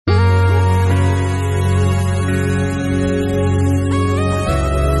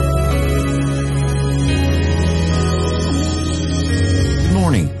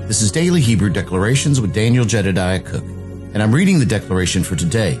is Daily Hebrew Declarations with Daniel Jedediah Cook, and I'm reading the declaration for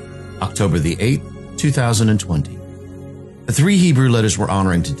today, October the 8th, 2020. The three Hebrew letters we're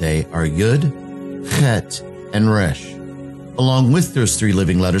honoring today are Yud, Chet, and Resh. Along with those three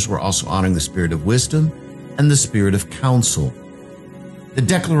living letters, we're also honoring the spirit of wisdom and the spirit of counsel. The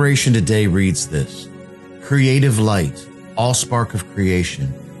declaration today reads this: creative light, all spark of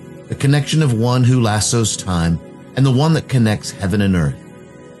creation, the connection of one who lassos time, and the one that connects heaven and earth,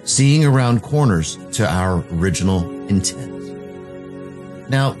 seeing around corners to our original intent.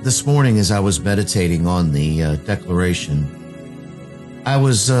 Now, this morning as I was meditating on the declaration, I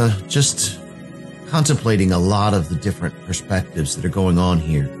was just contemplating a lot of the different perspectives that are going on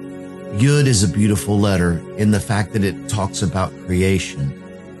here. Yud is a beautiful letter in the fact that it talks about creation.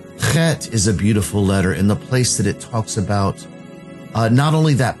 Chet is a beautiful letter in the place that it talks about not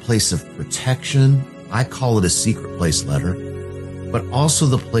only that place of protection, I call it a secret place letter, but also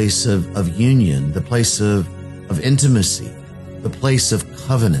the place of union, the place of intimacy, the place of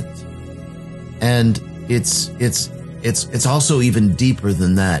covenant. And it's also even deeper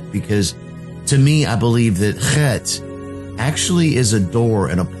than that, because to me, I believe that Chet actually is a door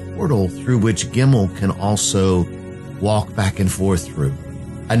and a portal through which Gimel can also walk back and forth through.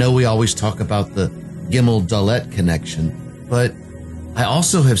 I know we always talk about the Gimel Dalet connection, but I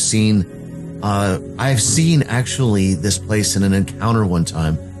also have seen I've seen actually this place in an encounter one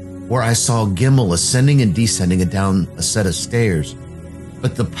time where I saw Gimel ascending and descending down a set of stairs,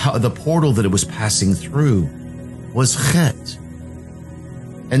 but the portal that it was passing through was Chet.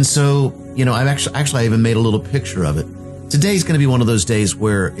 And so, I've actually I even made a little picture of it. Today's going to be one of those days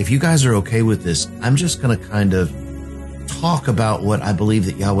where, if you guys are okay with this, I'm just going to kind of talk about what I believe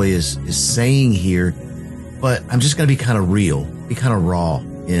that Yahweh is saying here, but I'm just going to be kind of real, be kind of raw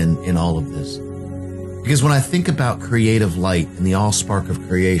in all of this. Because when I think about creative light and the all spark of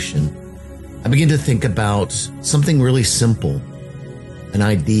creation, I begin to think about something really simple, an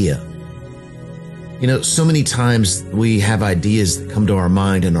idea. So many times we have ideas that come to our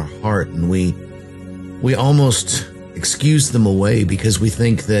mind and our heart, and we almost excuse them away because we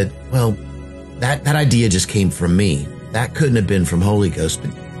think that, well, that idea just came from me. That couldn't have been from Holy Ghost.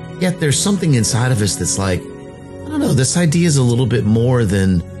 But yet there's something inside of us that's like, I don't know, this idea is a little bit more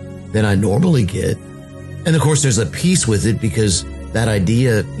than I normally get. And of course, there's a peace with it, because that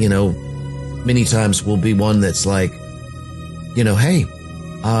idea, many times will be one that's like, hey,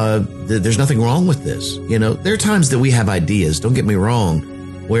 there's nothing wrong with this. There are times that we have ideas, don't get me wrong,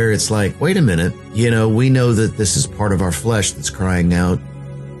 where it's like, wait a minute, we know that this is part of our flesh that's crying out.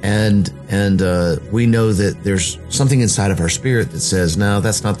 And we know that there's something inside of our spirit that says, no,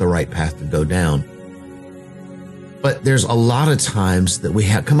 that's not the right path to go down. But there's a lot of times that we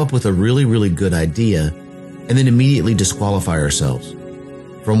come up with a really, really good idea and then immediately disqualify ourselves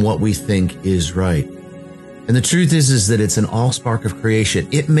from what we think is right. And the truth is that it's an all spark of creation.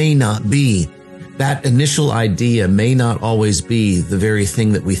 It may not be. That initial idea may not always be the very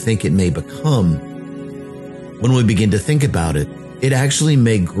thing that we think it may become. When we begin to think about it, it actually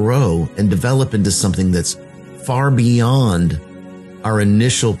may grow and develop into something that's far beyond our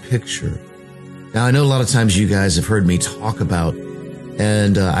initial picture. Now, I know a lot of times you guys have heard me talk about,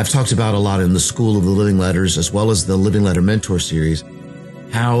 and I've talked about a lot in the School of the Living Letters, as well as the Living Letter Mentor series,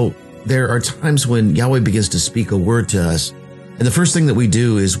 how there are times when Yahweh begins to speak a word to us, and the first thing that we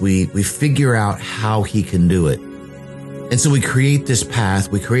do is we figure out how he can do it. And so we create this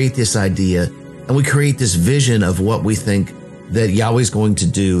path, we create this idea, and we create this vision of what we think that Yahweh's going to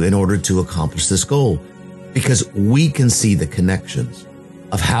do in order to accomplish this goal, because we can see the connections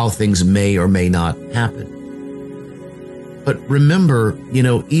of how things may or may not happen. But remember,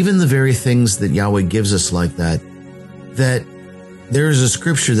 even the very things that Yahweh gives us like that there is a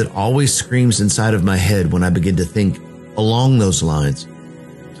scripture that always screams inside of my head when I begin to think along those lines.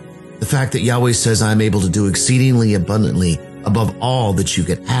 The fact that Yahweh says, I'm able to do exceedingly abundantly above all that you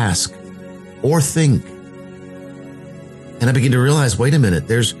could ask or think. And I begin to realize, wait a minute,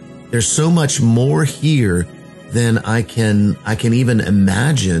 there's so much more here than I can even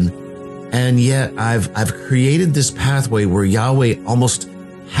imagine. And yet I've created this pathway where Yahweh almost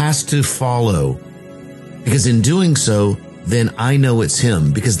has to follow, because in doing so, then I know it's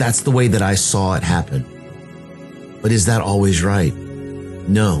him, because that's the way that I saw it happen. But is that always right?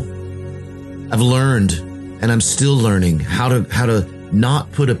 No. I've learned, and I'm still learning, how to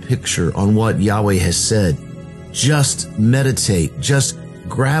not put a picture on what Yahweh has said. Just meditate, just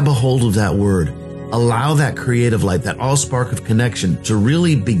grab a hold of that word. Allow that creative light, that all spark of connection, to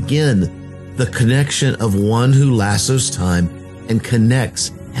really begin the connection of one who lassos time and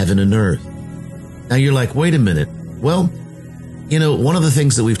connects heaven and earth. Now you're like, wait a minute. Well, One of the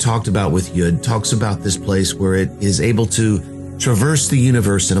things that we've talked about with Yud talks about this place where it is able to traverse the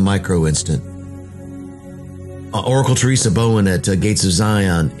universe in a micro instant. Oracle Teresa Bowen at Gates of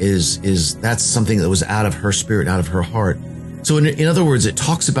Zion that's something that was out of her spirit, out of her heart. So in other words, it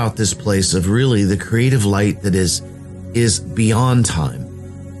talks about this place of really the creative light that is beyond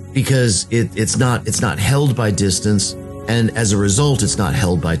time, because it's not held by distance, and as a result, it's not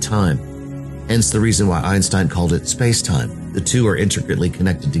held by time. Hence the reason why Einstein called it space-time. The two are intricately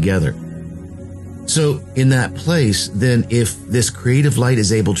connected together. So in that place, then if this creative light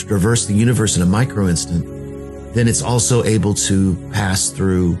is able to traverse the universe in a micro instant, then it's also able to pass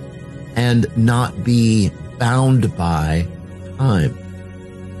through and not be bound by time.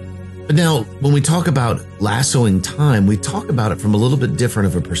 But now, when we talk about lassoing time, we talk about it from a little bit different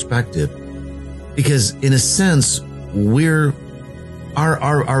of a perspective, because in a sense,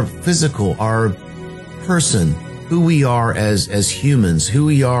 our physical, our person, who we are as humans, who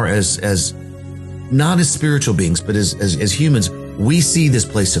we are as not as spiritual beings, but as humans, we see this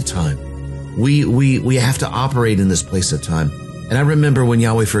place of time. We have to operate in this place of time. And I remember when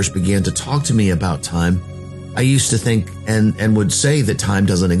Yahweh first began to talk to me about time, I used to think and would say that time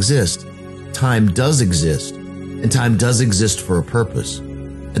doesn't exist. Time does exist, and time does exist for a purpose.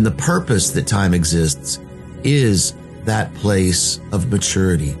 And the purpose that time exists is that place of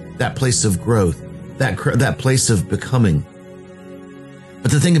maturity, that place of growth, that place of becoming.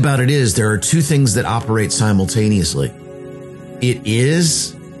 But the thing about it is, there are two things that operate simultaneously. It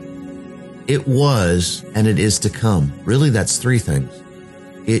is, it was, and it is to come. Really, that's three things.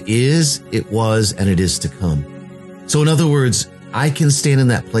 It is, it was, and it is to come. So in other words, I can stand in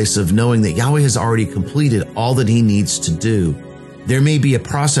that place of knowing that Yahweh has already completed all that he needs to do. There may be a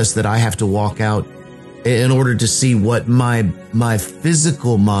process that I have to walk out in order to see what my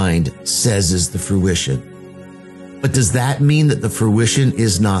physical mind says is the fruition. But does that mean that the fruition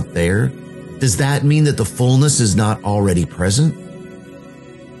is not there? Does that mean that the fullness is not already present?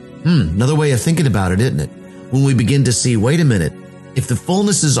 Another way of thinking about it, isn't it? When we begin to see, wait a minute, if the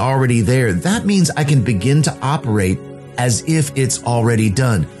fullness is already there, that means I can begin to operate as if it's already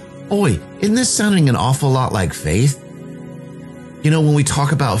done. Boy, isn't this sounding an awful lot like faith? When we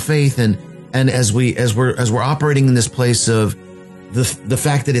talk about faith and as we're operating in this place of the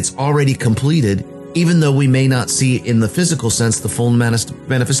fact that it's already completed, even though we may not see in the physical sense the full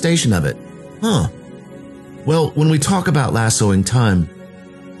manifestation of it. Well, when we talk about lassoing time,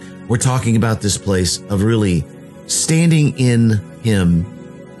 we're talking about this place of really standing in him,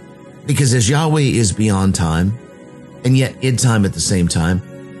 because as Yahweh is beyond time and yet in time at the same time,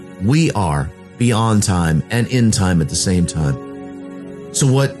 we are beyond time and in time at the same time. So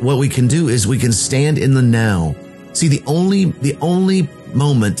what we can do is we can stand in the now. See, the only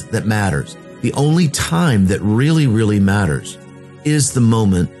moment that matters, the only time that really matters, is the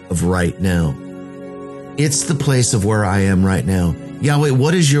moment of right now. It's the place of where I am right now. Yahweh,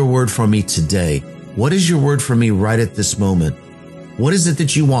 what is your word for me today? What is your word for me right at this moment? What is it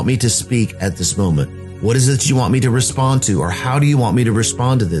that you want me to speak at this moment? What is it that you want me to respond to? Or how do you want me to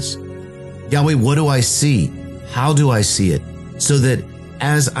respond to this? Yahweh, what do I see? How do I see it? So that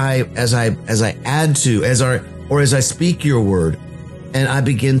as I add to, as I speak your word, and I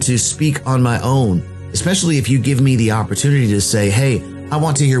begin to speak on my own, especially if you give me the opportunity to say, hey, I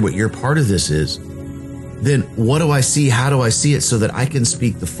want to hear what your part of this is, then what do I see? How do I see it? So that I can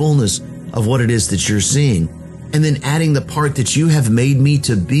speak the fullness of what it is that you're seeing, and then adding the part that you have made me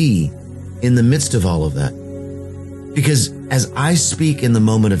to be in the midst of all of that. Because as I speak in the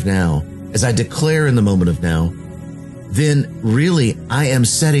moment of now, as I declare in the moment of now, then really I am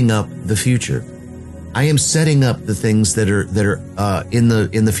setting up the future. I am setting up the things that are in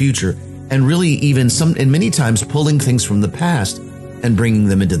the future, and really even and many times pulling things from the past and bringing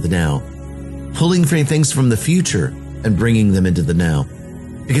them into the now, pulling things from the future and bringing them into the now,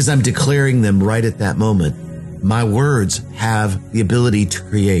 because I'm declaring them right at that moment. My words have the ability to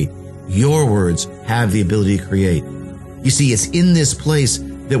create. Your words have the ability to create. You see, it's in this place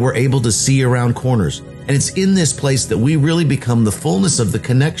that we're able to see around corners. And it's in this place that we really become the fullness of the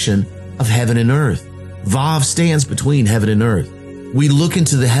connection of heaven and earth. Vav stands between heaven and earth. We look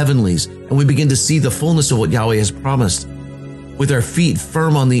into the heavenlies and we begin to see the fullness of what Yahweh has promised, with our feet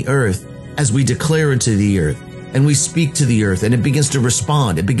firm on the earth as we declare into the earth and we speak to the earth, and it begins to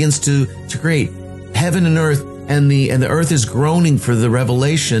respond. It begins to create heaven and earth, and the earth is groaning for the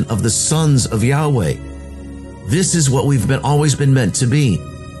revelation of the sons of Yahweh. This is what we've always been meant to be,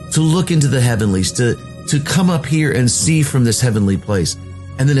 to look into the heavenlies, to come up here and see from this heavenly place,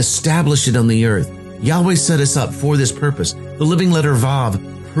 and then establish it on the earth. Yahweh set us up for this purpose. The living letter Vav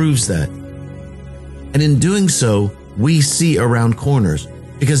proves that. And in doing so, we see around corners,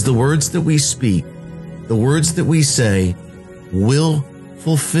 because the words that we speak, the words that we say will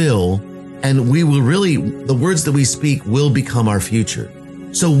fulfill, and the words that we speak will become our future.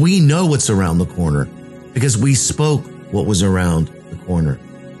 So we know what's around the corner because we spoke what was around the corner.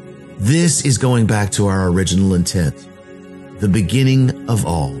 This is going back to our original intent, the beginning of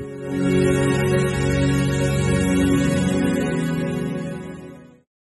all.